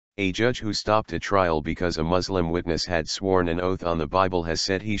A judge who stopped a trial because a Muslim witness had sworn an oath on the Bible has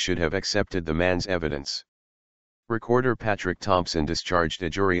said he should have accepted the man's evidence. Recorder Patrick Thompson discharged a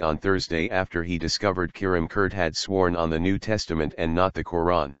jury on Thursday after he discovered Kerim Kurt had sworn on the New Testament and not the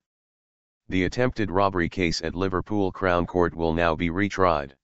Koran. The attempted robbery case at Liverpool Crown Court will now be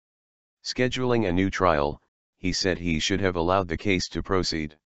retried. Scheduling a new trial, he said he should have allowed the case to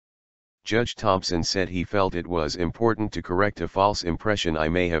proceed. Judge Thompson said he felt it was important to correct a false impression I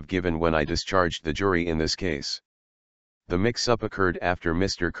may have given when I discharged the jury in this case. The mix-up occurred after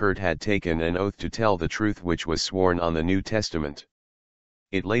Mr. Kurt had taken an oath to tell the truth which was sworn on the New Testament.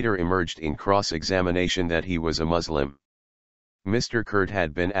 It later emerged in cross-examination that he was a Muslim. Mr. Kurt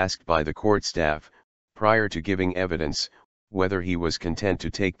had been asked by the court staff, prior to giving evidence, whether he was content to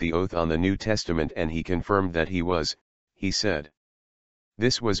take the oath on the New Testament, and he confirmed that he was, he said.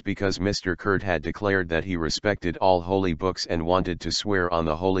 This was because Mr. Kurt had declared that he respected all holy books and wanted to swear on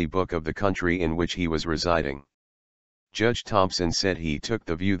the holy book of the country in which he was residing. Judge Thompson said he took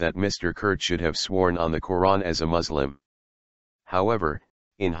the view that Mr. Kurt should have sworn on the Koran as a Muslim. However,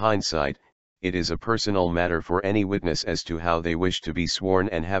 in hindsight, it is a personal matter for any witness as to how they wish to be sworn,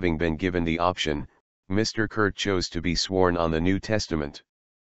 and having been given the option, Mr. Kurt chose to be sworn on the New Testament.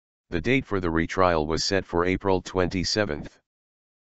 The date for the retrial was set for April 27.